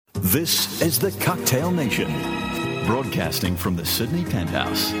This is the Cocktail Nation, broadcasting from the Sydney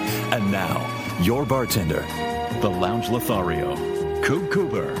Penthouse. And now, your bartender, the Lounge Lothario, Coop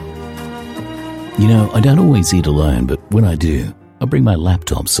Cooper. You know, I don't always eat alone, but when I do, I bring my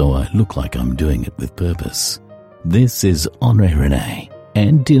laptop so I look like I'm doing it with purpose. This is Henri Renee,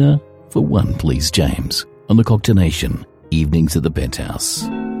 and dinner for one, please, James, on the Cocktail Nation, evenings at the Penthouse.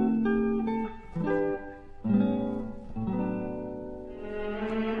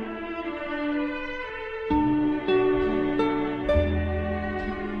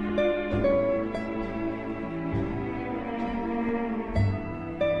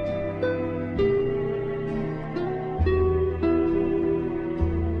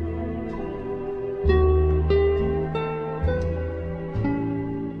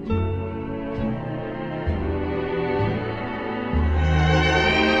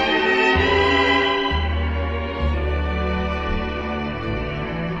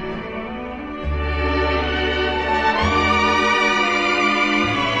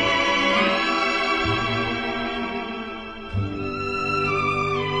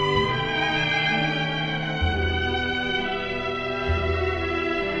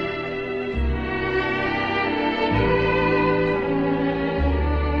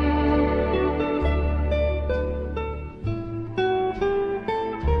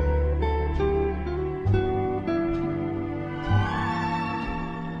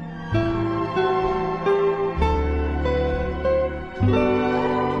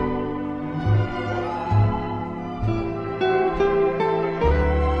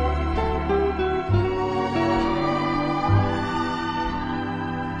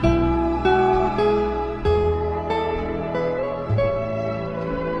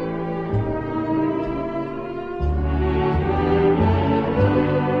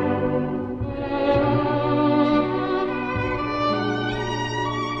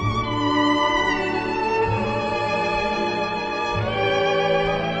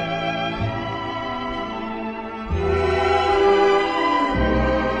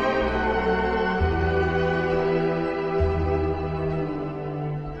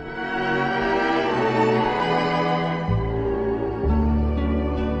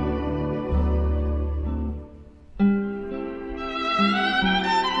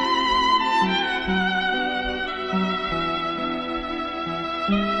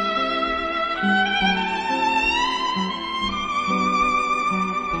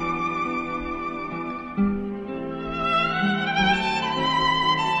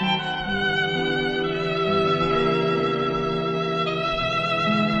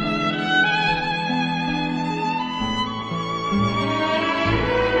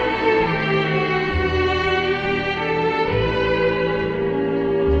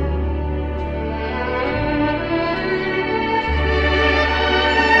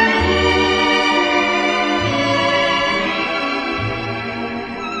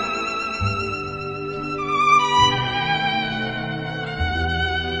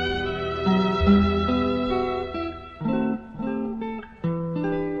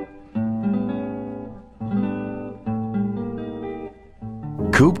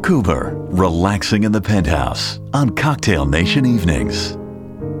 Coop Cooper, relaxing in the Penthouse on Cocktail Nation evenings.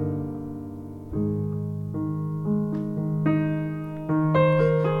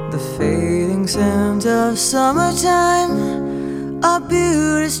 The fading sounds of summertime are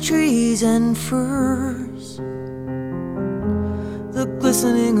beautiful as trees and firs. The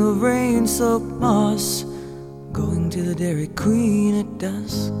glistening of rain-soaked moss going to the Dairy Queen at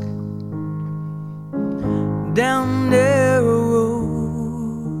dusk. Down narrow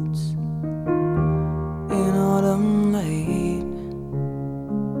roads in autumn light,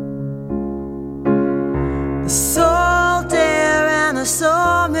 the salt air and the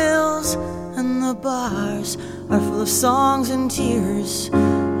sawmills and the bars are full of songs and tears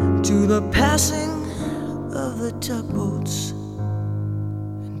to the passing of the tugboats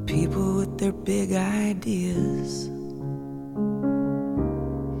and people with their big ideas.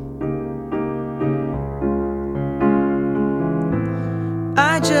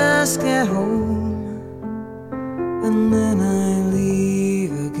 I just get home and then I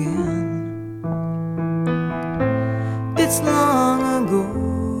leave again. It's long ago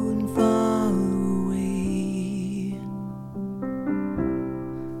and far away.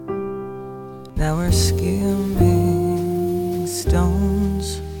 Now we're skimming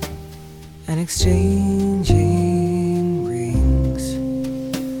stones and exchanging rings.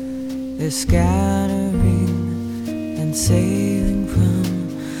 They're scattering and sailing from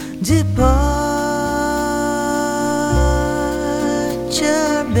Departure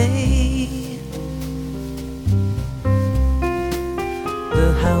Bay.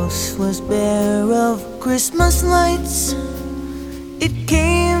 The house house was bare of Christmas lights. It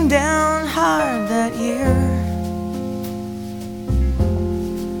came down hard that year.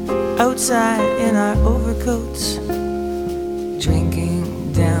 Outside in our overcoats,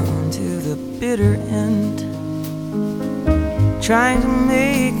 drinking down to the bitter end, trying to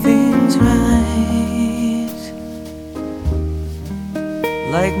make things right,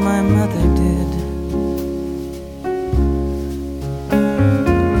 like my mother did.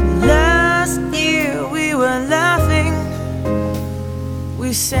 Last year we were laughing,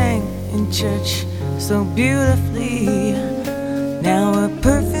 we sang in church so beautifully. Now our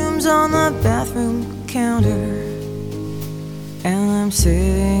perfume's on the bathroom counter, and I'm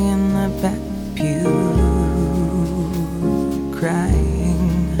sitting in the back pew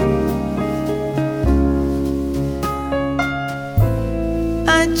crying. I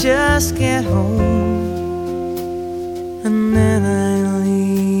just get home and then I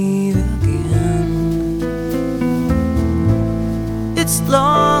leave again. It's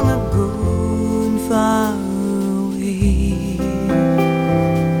long ago and far away.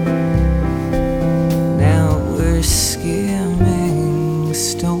 Now we're skimming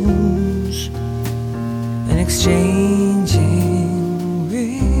stones and exchanging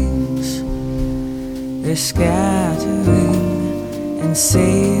rings. They're scattering and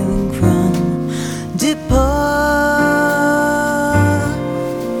sailing from Departure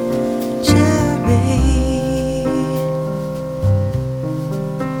Bay.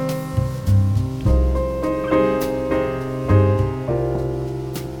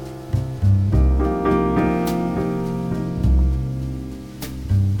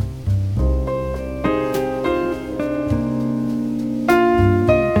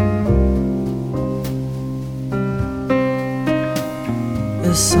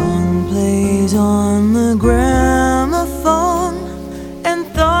 The song plays on the gramophone, and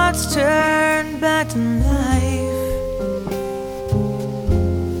thoughts turn back to life.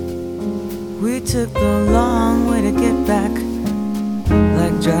 We took the long way to get back,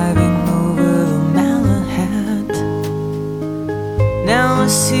 like driving over the Malahat. Now a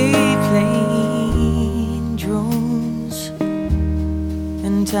seaplane drones,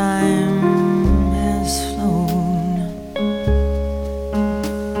 and time has flown.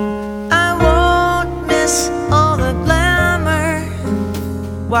 All the glamour,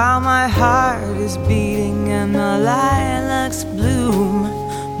 while my heart is beating and the lilacs bloom.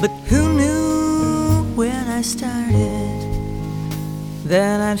 But who knew when I started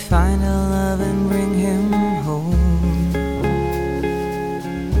that I'd find a love and bring him home?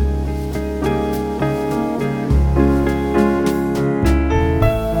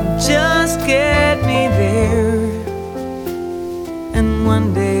 Just get me there, and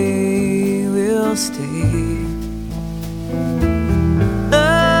one day we'll stay.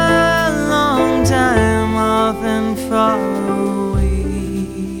 Time off and far away.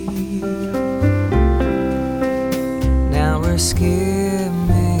 Now we're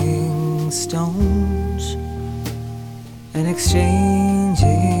skimming stones and exchanging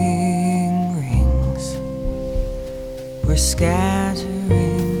rings. We're scattering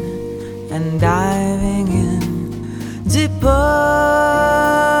and diving in Departure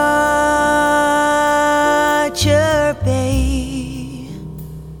Bay.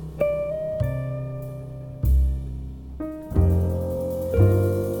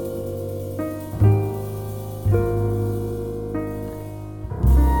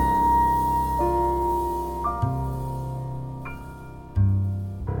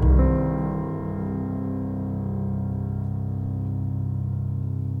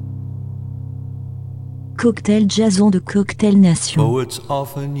 Cocktail Jason de Cocktail Nation. Poets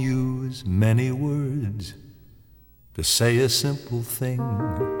often use many words to say a simple thing.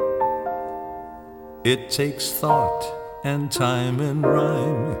 It takes thought and time and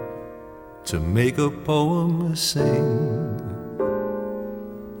rhyme to make a poem sing.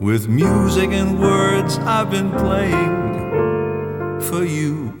 With music and words I've been playing. For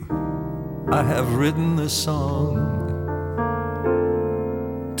you I have written a song,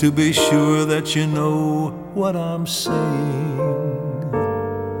 to be sure that you know what I'm saying.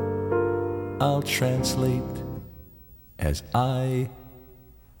 I'll translate as I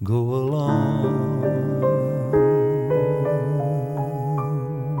go along.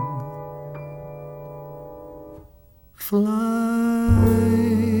 Fly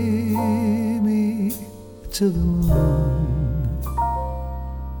me to the moon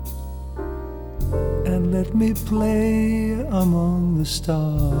and let me play among the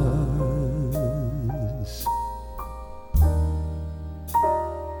stars.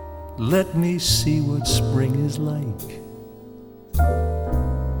 Let me see what spring is like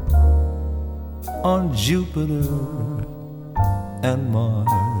on Jupiter and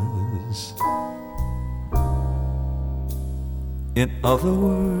Mars. In other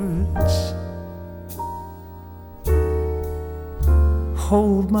words,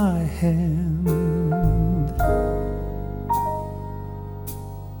 hold my hand.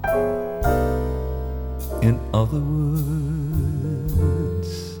 In other words,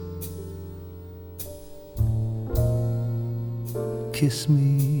 kiss me.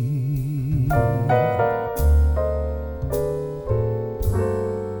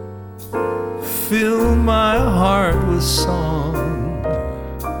 Fill my heart with song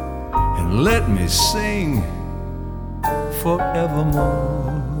and let me sing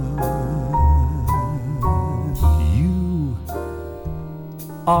forevermore. You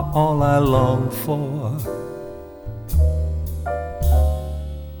are all I long for,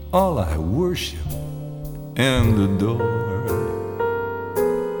 all I worship and adore.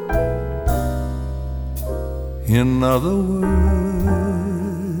 In other words,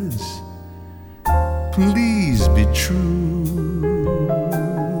 please be true.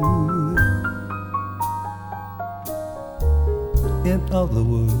 In other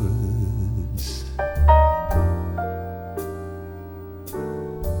words,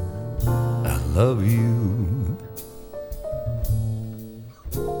 I love you.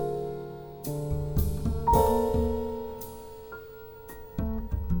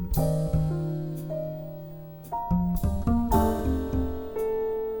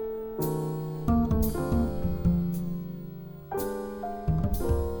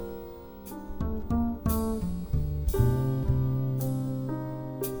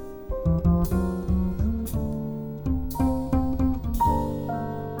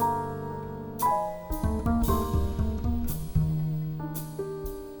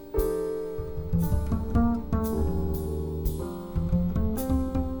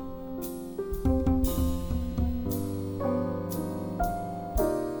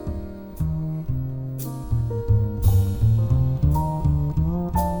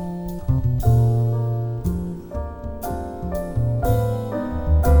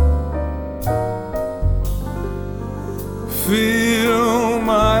 Fill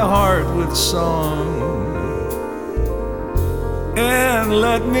my heart with song and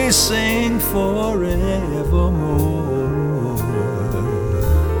let me sing forevermore.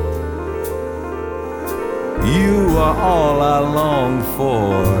 You are all I long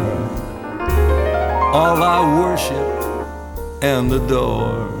for, all I worship and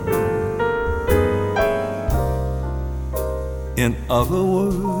adore. In other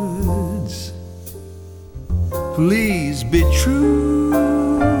words, please be true.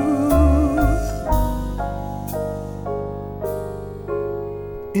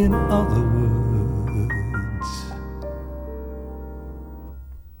 In other words,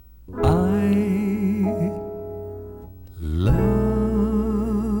 I love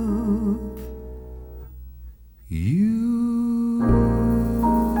you.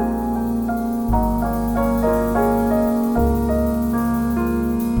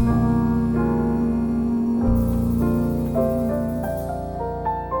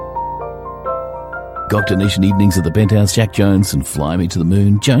 Cocktail Nation evenings at the Penthouse, Jack Jones and Fly Me to the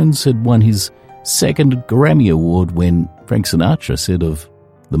Moon. Jones had won his second Grammy Award when Frank Sinatra said of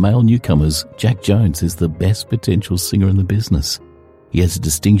the male newcomers, Jack Jones is the best potential singer in the business. He has a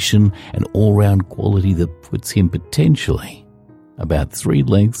distinction and all-round quality that puts him potentially about 3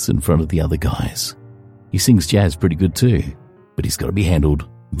 lengths in front of the other guys. He sings jazz pretty good too, but he's got to be handled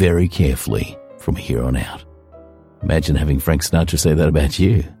very carefully from here on out. Imagine having Frank Sinatra say that about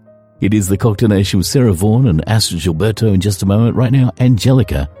you. It is the Cocktail Nation with Sarah Vaughan and Astrid Gilberto in just a moment. Right now,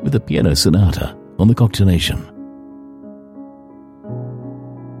 Angelica with a piano sonata on the Cocktail Nation.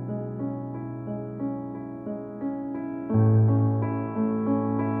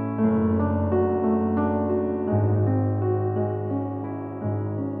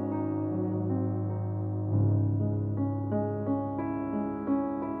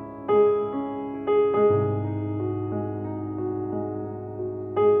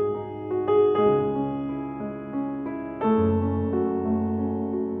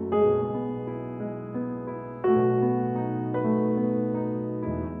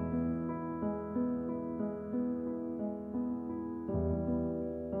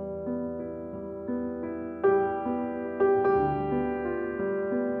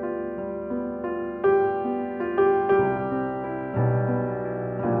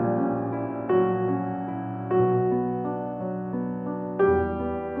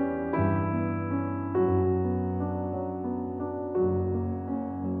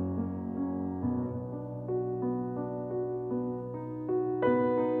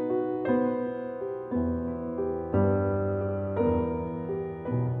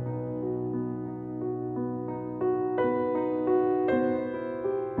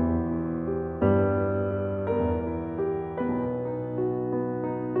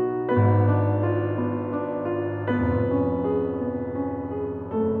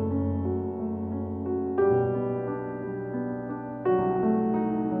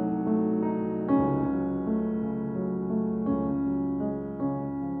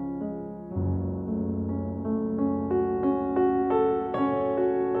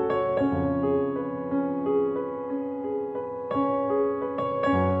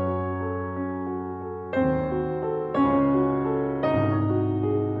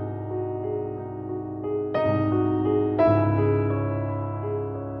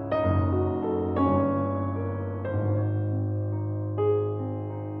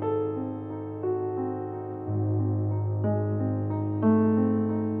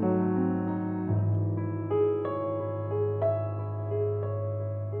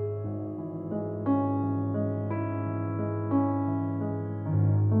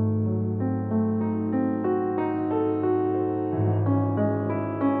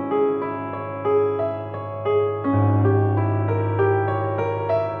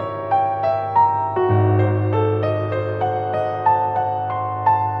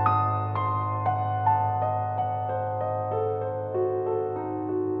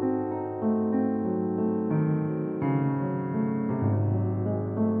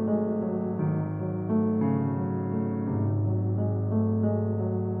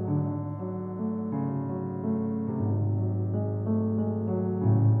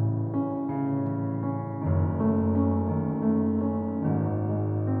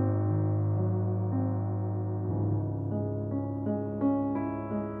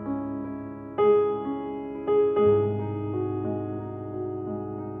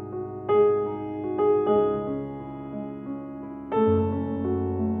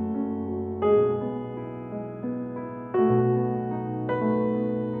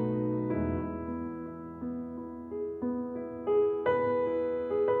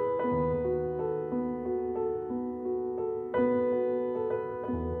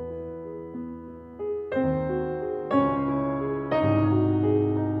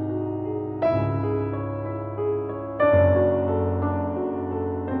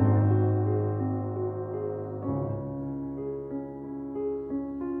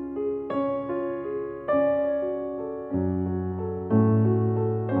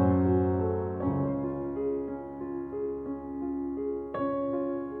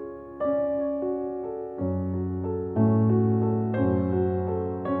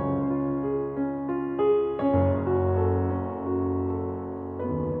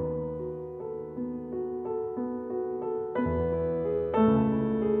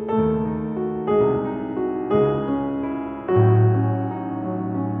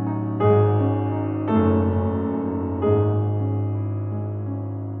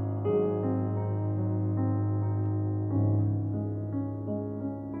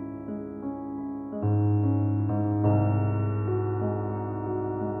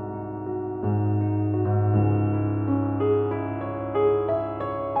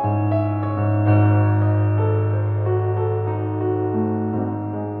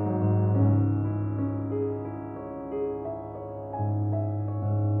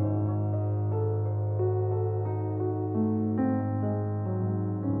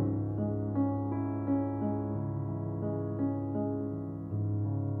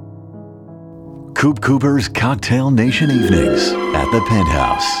 Coop Cooper's Cocktail Nation Evenings at the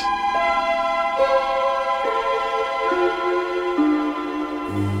Penthouse.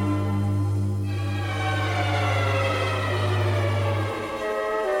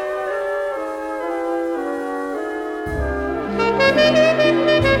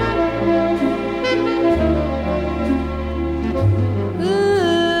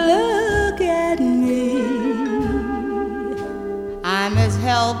 Look at me. I'm as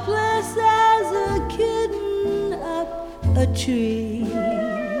helpless as a kitten up a tree.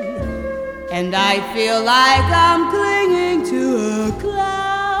 And I feel like I'm clinging to a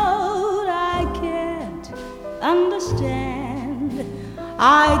cloud I can't understand.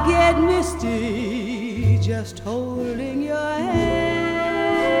 I get misty just holding your hand.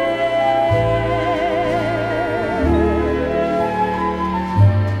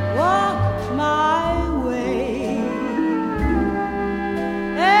 Walk my way,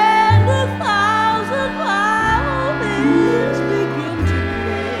 and 1,000 violins begin to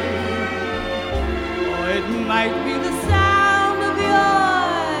play. Or it might be the sound of your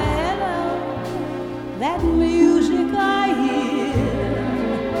hello, that music I hear.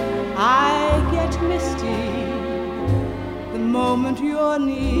 I get misty the moment you're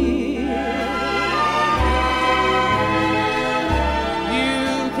near.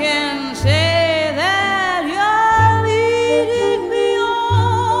 You can say that you're leading me on,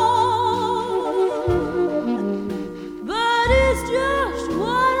 but it's just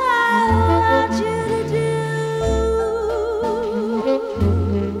what I want you to do.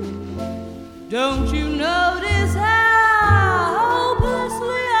 Don't you notice how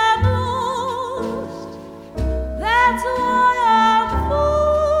hopelessly I'm lost? That's why I'm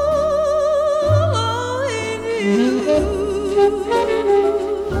following you.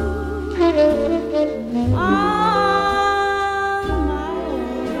 On my own.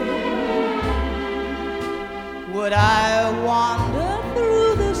 Would I wander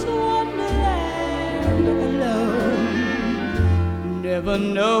through this wonderland alone, never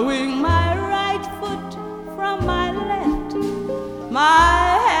knowing my right foot from my left,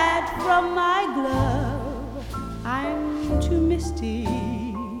 my hat from my glove? I'm too misty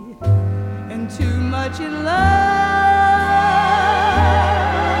and too much in love.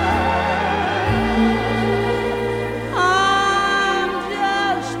 I'm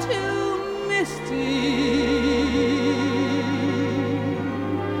just too misty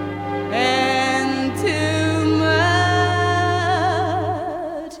and too much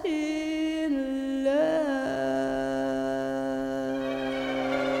in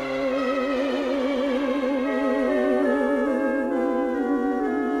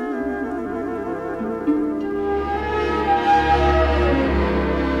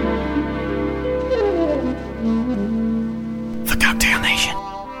The Cocktail Nation.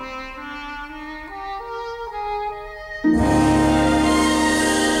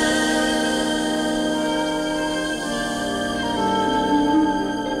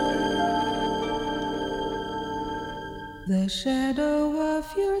 The shadow of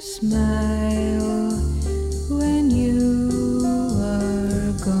your smile when you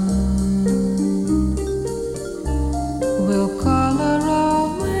are gone will color all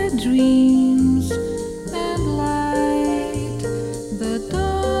my dreams and light the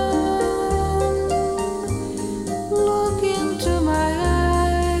dawn. Look into my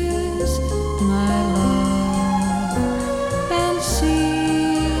eyes, my love, and see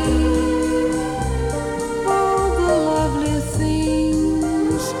all the lovely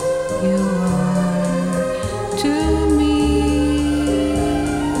things you are to me.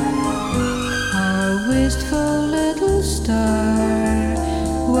 Our wistful little star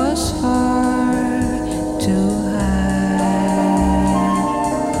was far too high.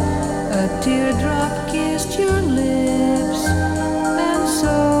 A teardrop kissed your lips, and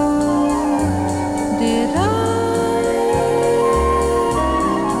so did I.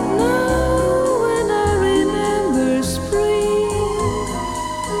 Now when I remember spring,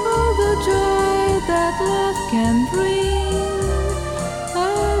 all the joy that love can bring, I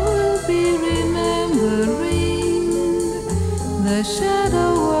will be remembering the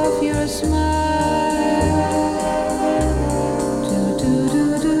shadow of your smile. Do do do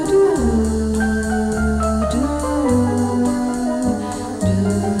do do do do.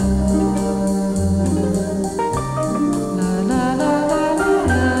 La la la la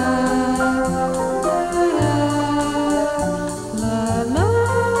la la la.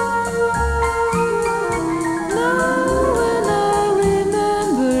 Now when I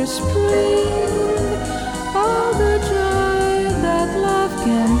remember spring, all the joy that life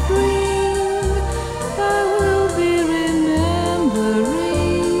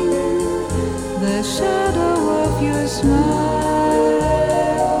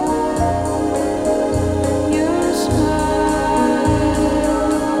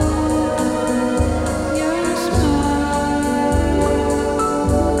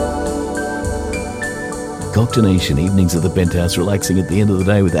Cocktailnation, evenings at the Penthouse, relaxing at the end of the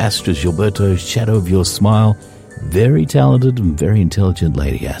day with Astrid Gilberto, Shadow of Your Smile. Very talented and very intelligent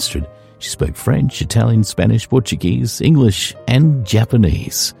lady, Astrid. She spoke French, Italian, Spanish, Portuguese, English, and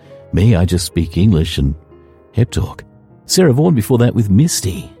Japanese. Me, I just speak English and hep talk. Sarah Vaughan before that with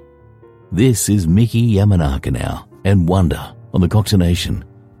Misty. This is Miki Yamanaka now, and Wonder on the Cocktailnation,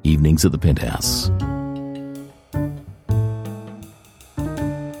 evenings at the Penthouse.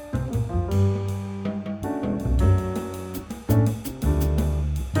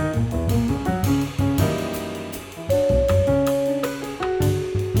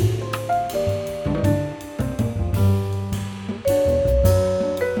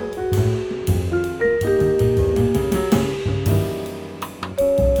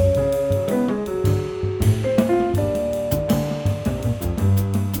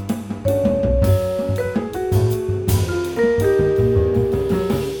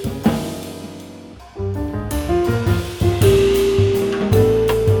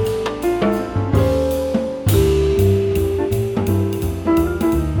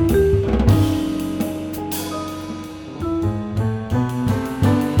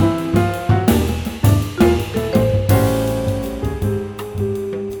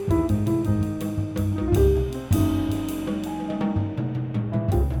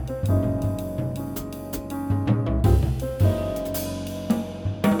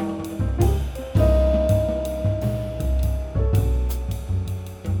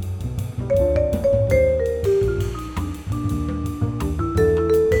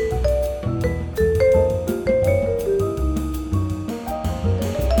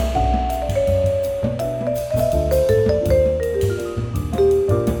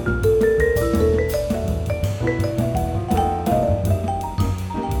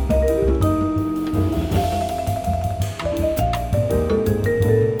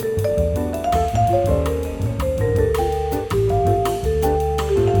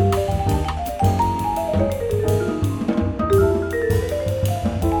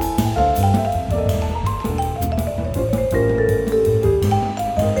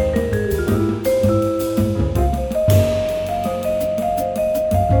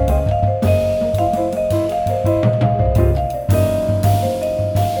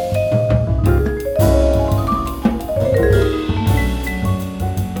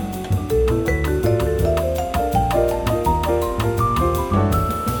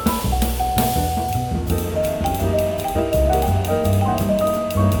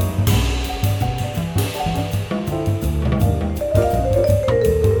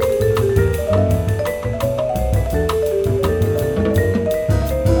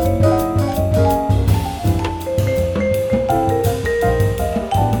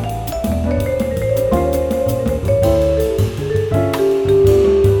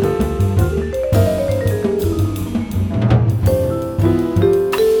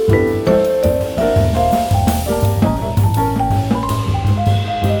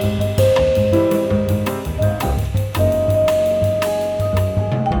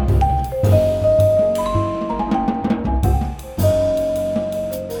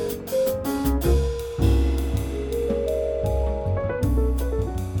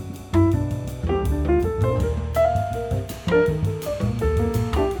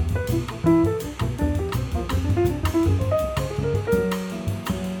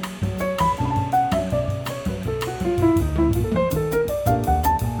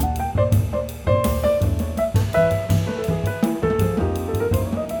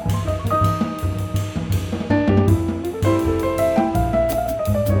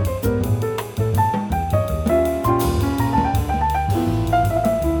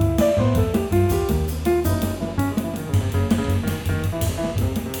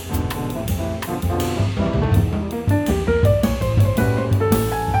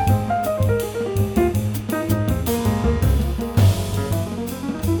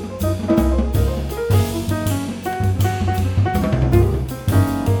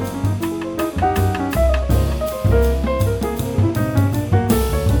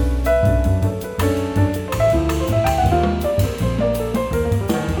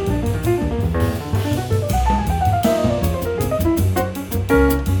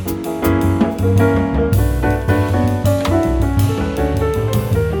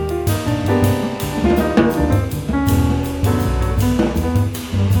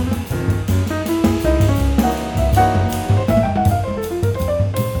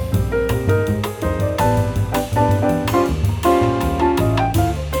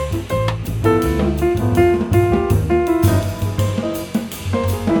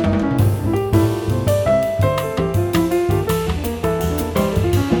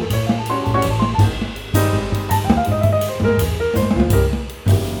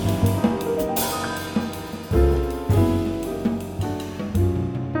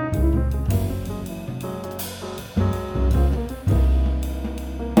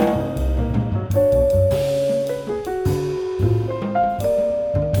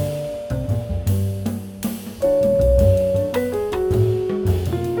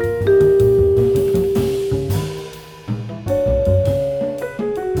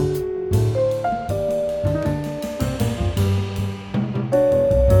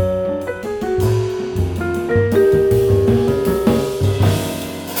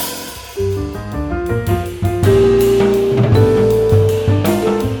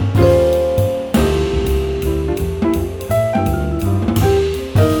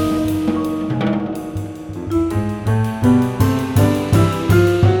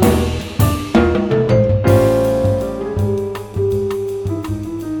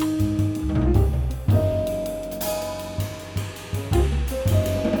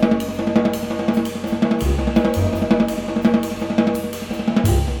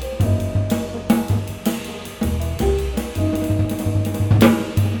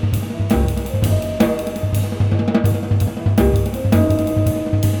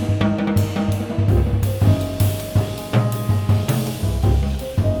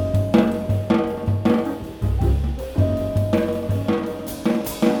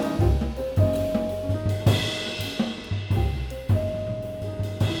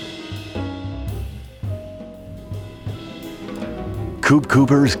 Coop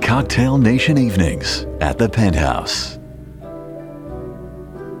Cooper's Cocktail Nation Evenings at the Penthouse.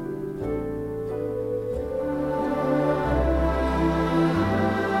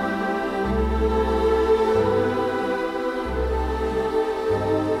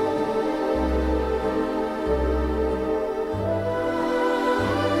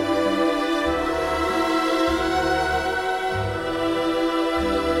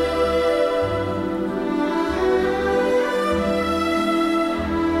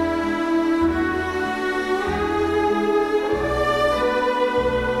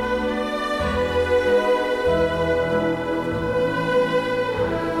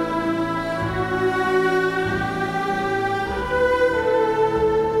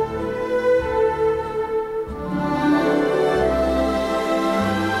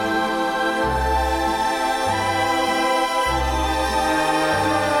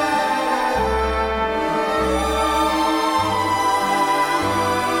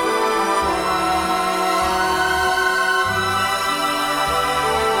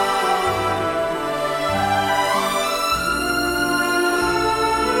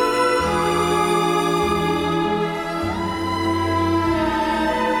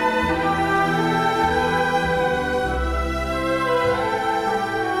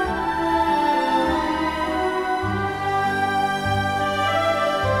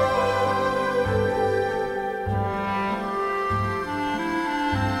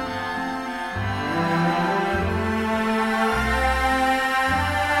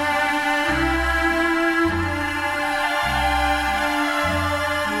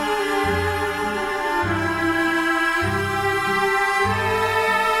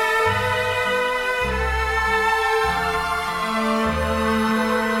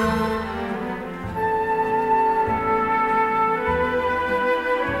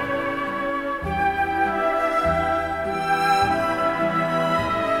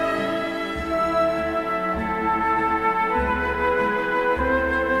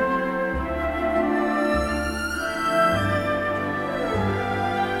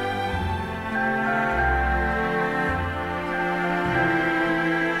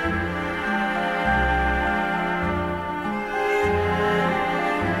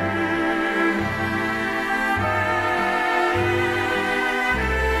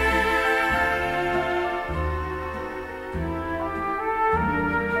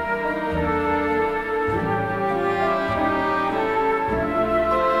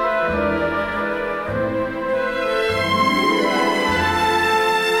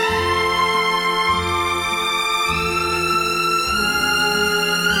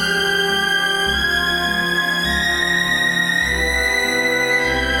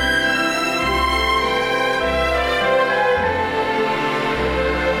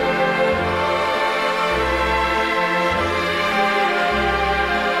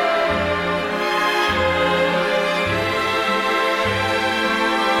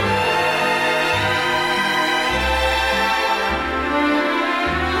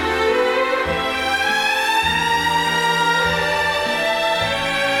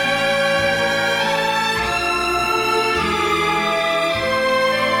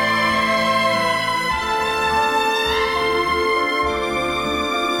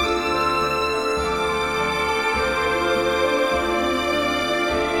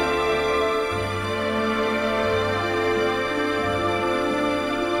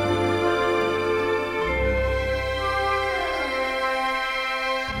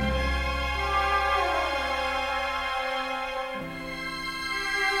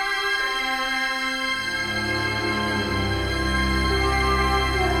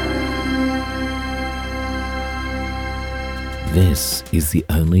 This is the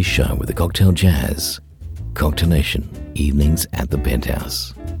only show with a cocktail jazz. Cocktail Nation, evenings at the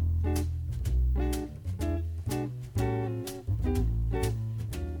Penthouse.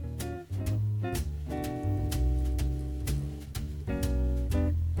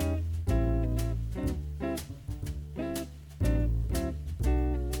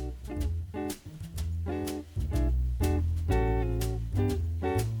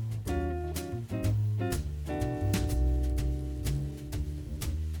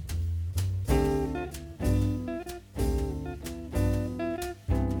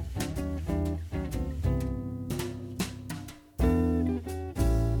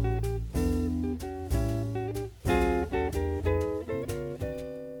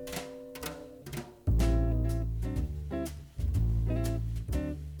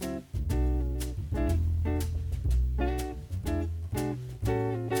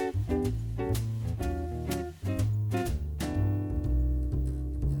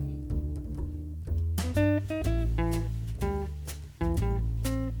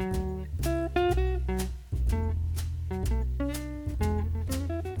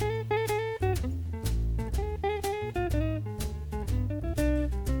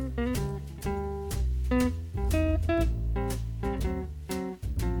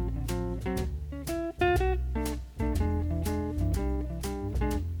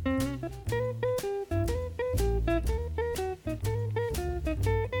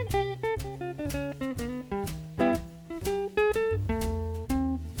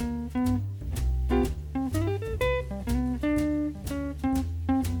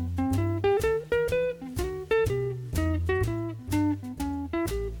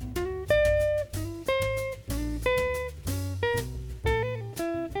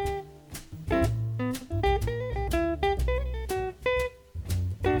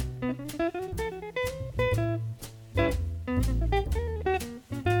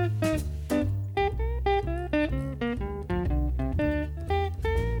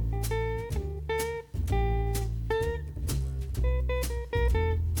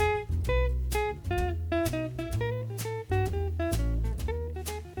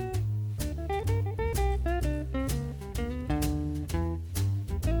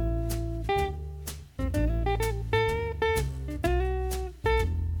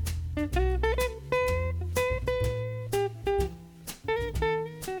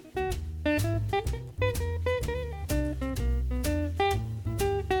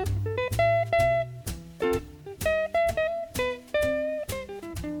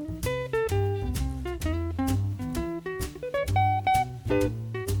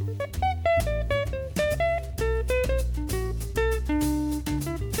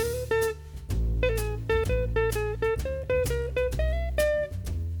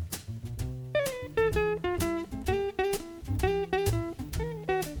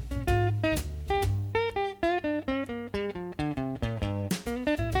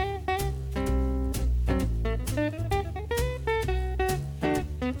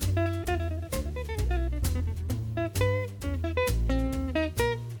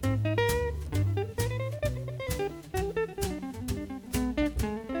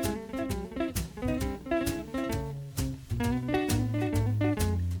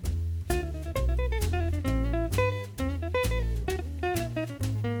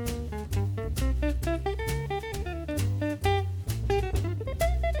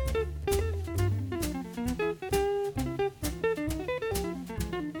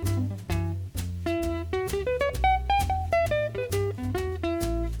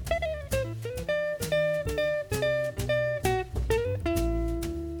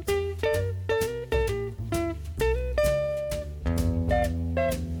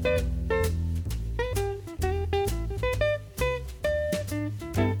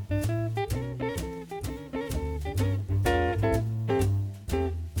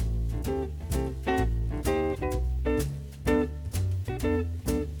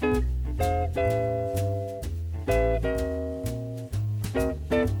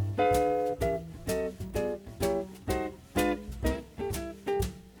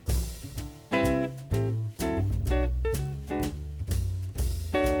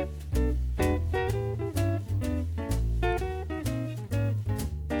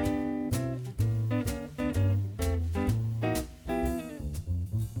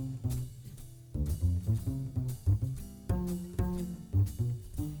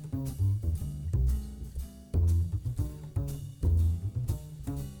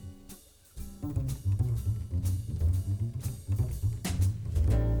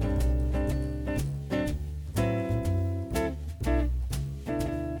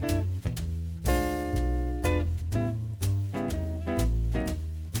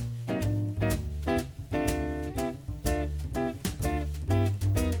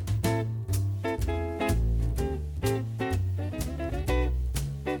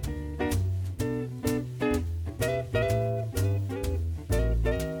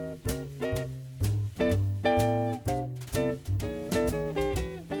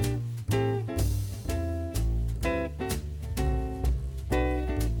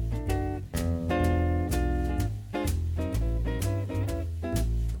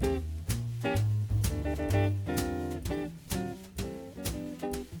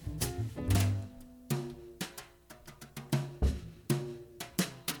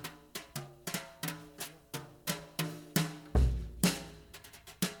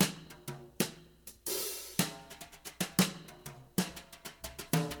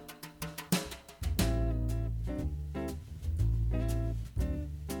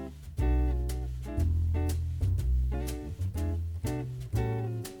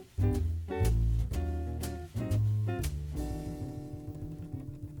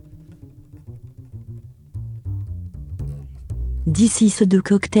 This is the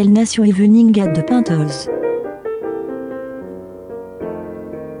Cocktail Nation evening at the Penthouse.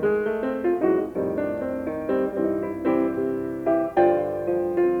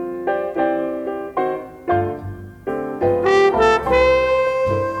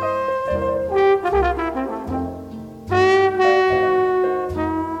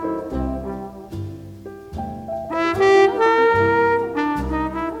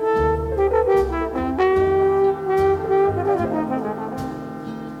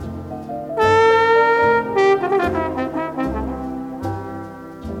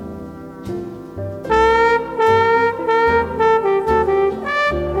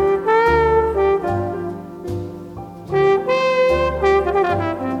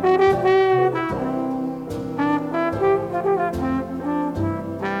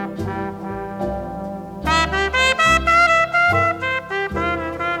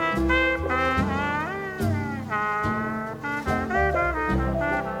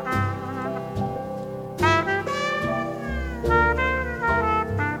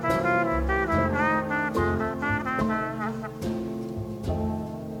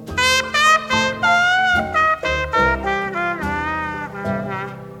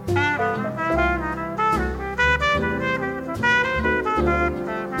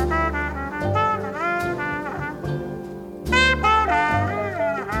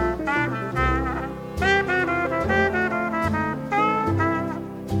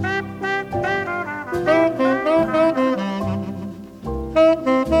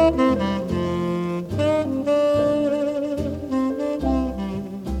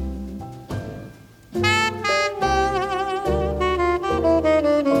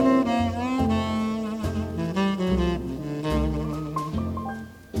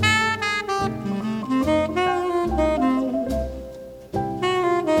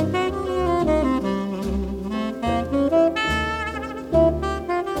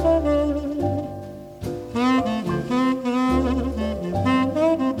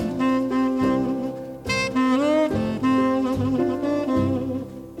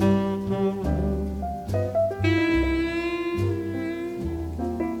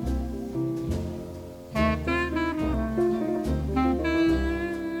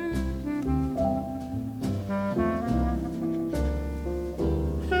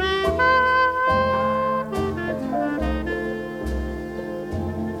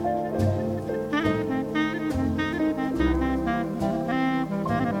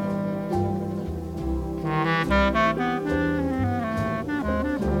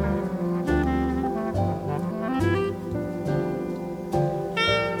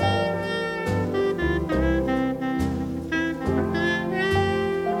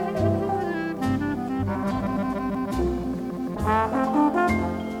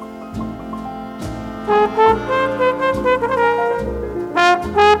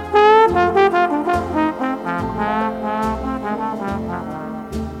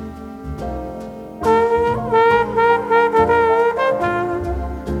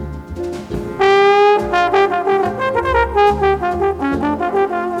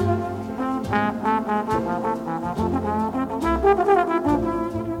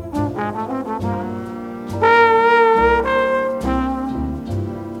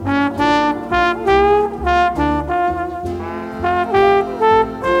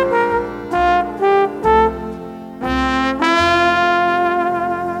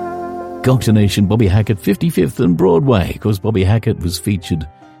 Cocktail Nation, Bobby Hackett, 55th and Broadway. Of course, Bobby Hackett was featured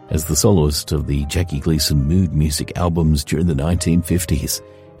as the soloist of the Jackie Gleason mood music albums during the 1950s.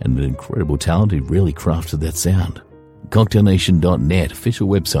 And an incredible talent who really crafted that sound. CocktailNation.net, official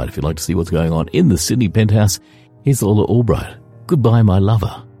website if you'd like to see what's going on in the Sydney Penthouse. Here's Lola Albright, Goodbye My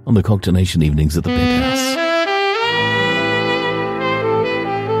Lover, on the Cocktail Nation evenings at the Penthouse.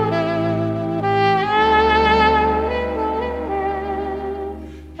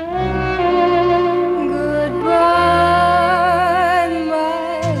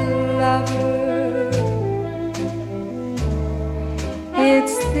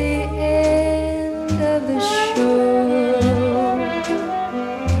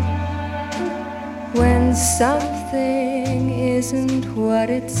 Something isn't what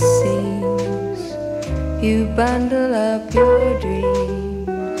it seems. You bundle up your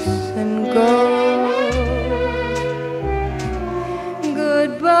dreams and go.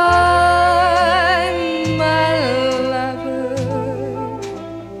 Goodbye, my lover.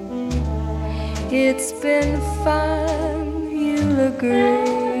 It's been fun, you'll agree.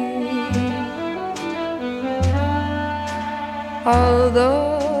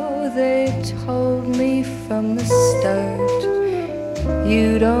 Although they told me from the start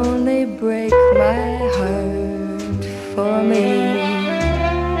you'd only break my heart for for me.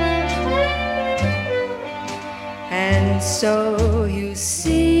 And so you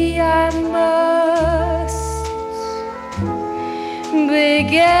see I must be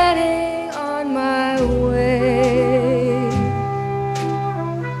getting on my way.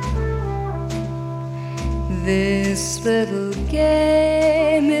 This little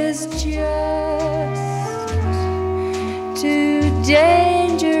game is just too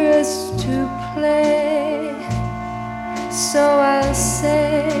dangerous to play. So I'll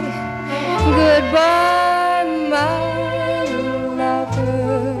say goodbye, my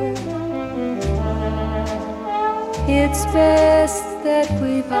lover. It's best that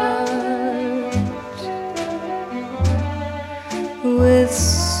we part with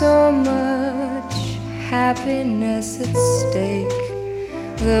so much happiness at stake.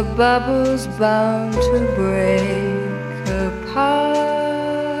 The bubble's bound to break apart.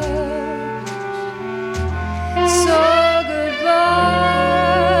 So goodbye,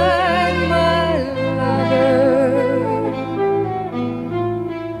 my lover.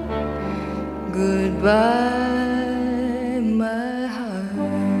 Goodbye, my heart.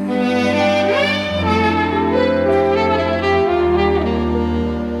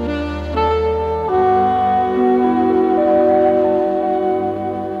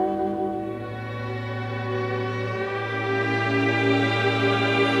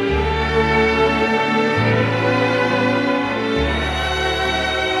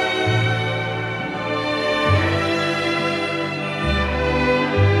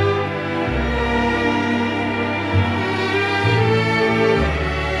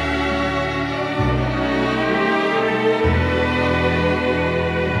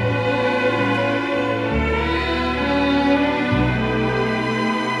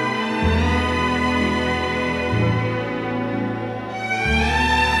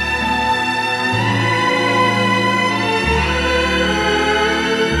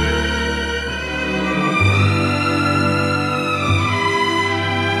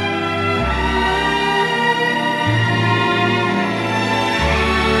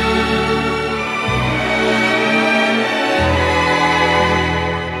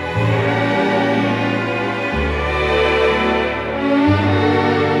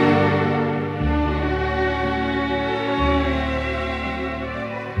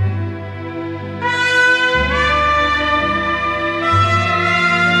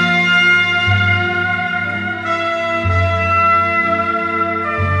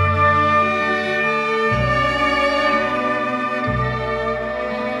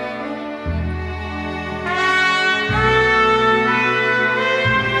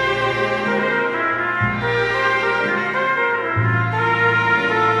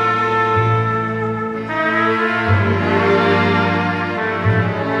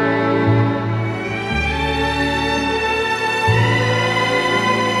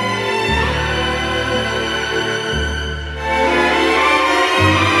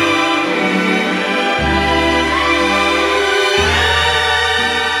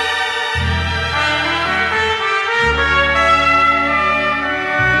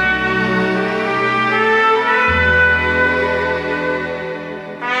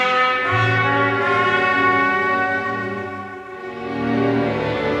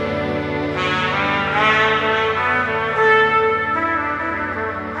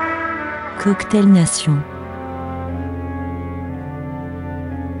 Cocktail Nation.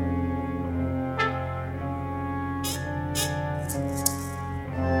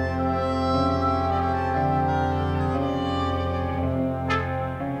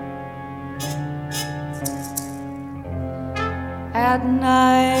 At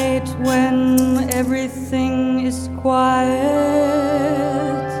night when everything is quiet,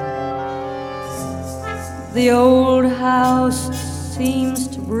 the old house seems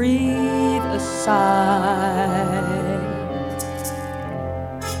to breathe a sigh.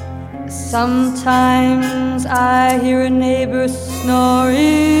 Sometimes I hear a neighbor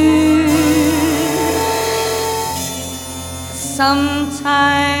snoring.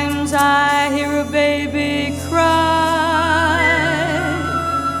 Sometimes I hear a baby cry.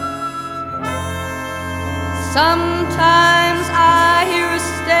 Sometimes I hear a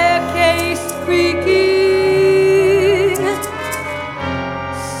staircase creaking.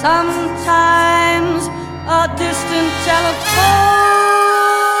 Sometimes a distant telephone.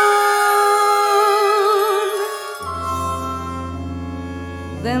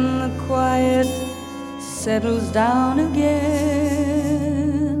 Then the quiet settles down again.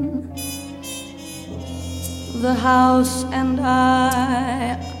 The house and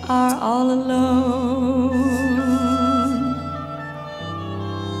I are all alone.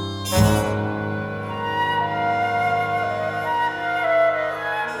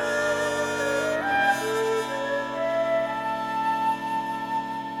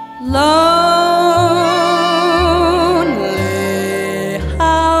 lonely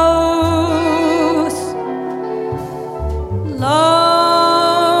house, lonely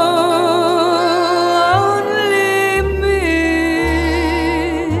me.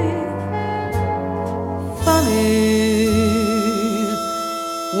 Funny,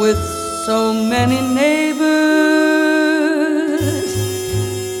 with so many neighbors,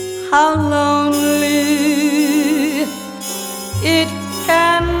 how lonely it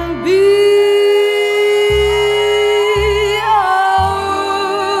can be. Oh,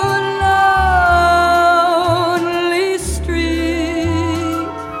 lonely street,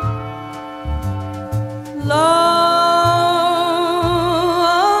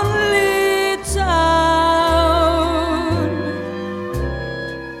 lonely town.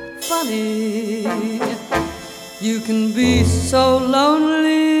 Funny, you can be so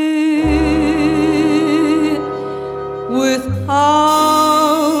lonely with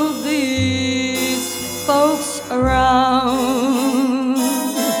all these folks around.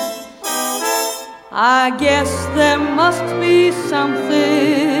 I guess there must be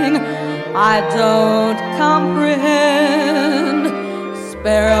something I don't comprehend.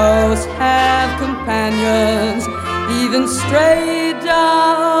 Sparrows have companions, even stray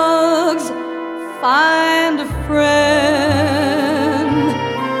dogs find a friend.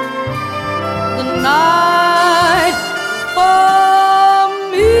 The night for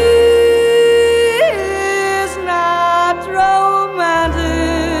me is not romantic.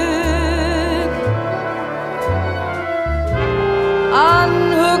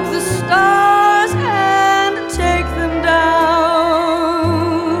 Unhook the stars and take them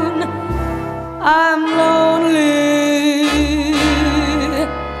down. I'm lonely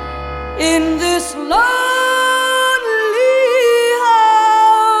in this lonely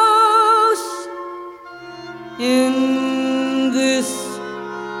house, in this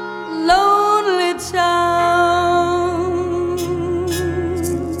lonely town,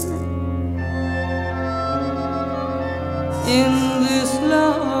 in this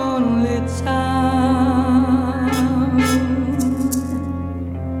lonely town.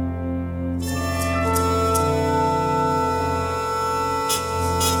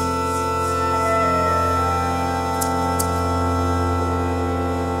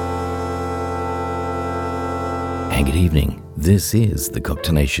 And good evening. This is the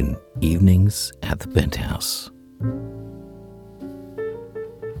Cocktail Nation Evenings at the Penthouse.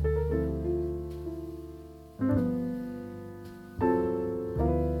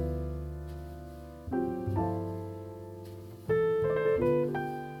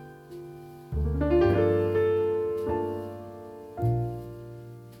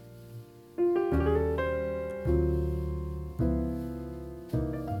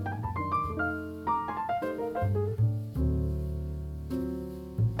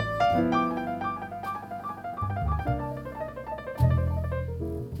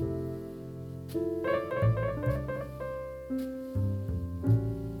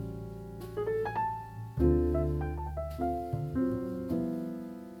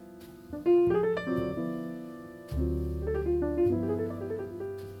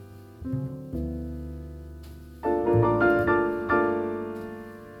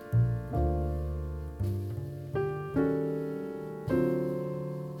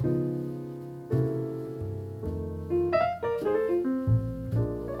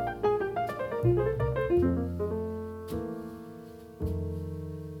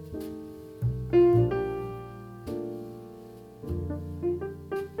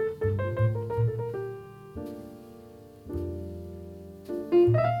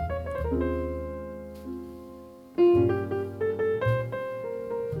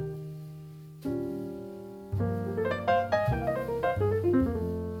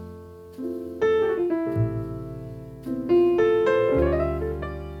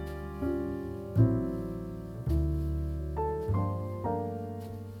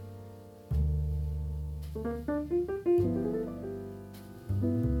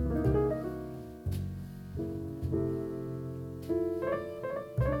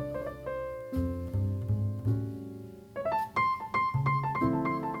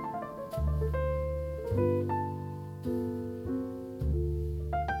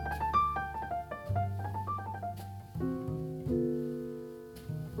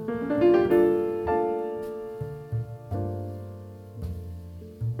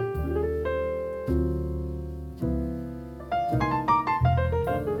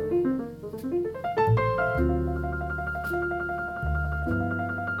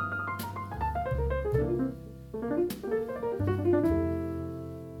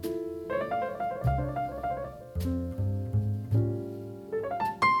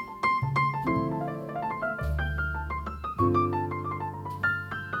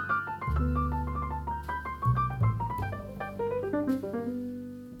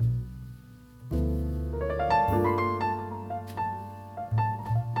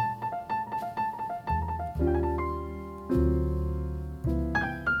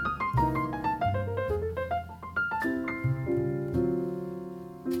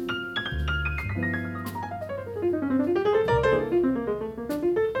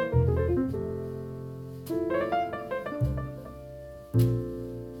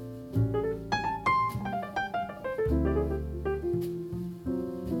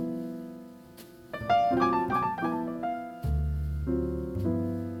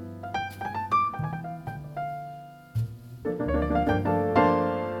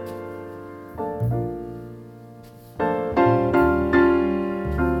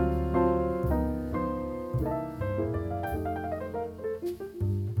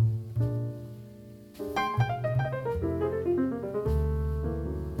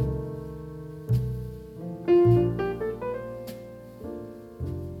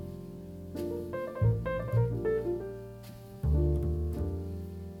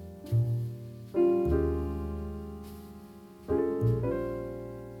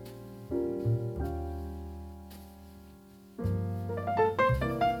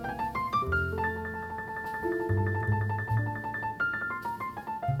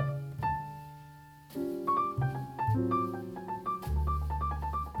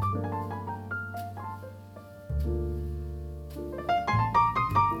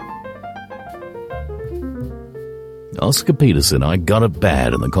 Oscar Peterson, I got it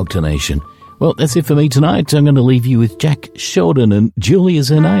bad in the Cocktail Nation. Well, that's it for me tonight. I'm going to leave you with Jack Shorten and Julie is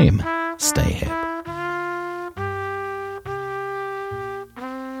her name. Stay happy.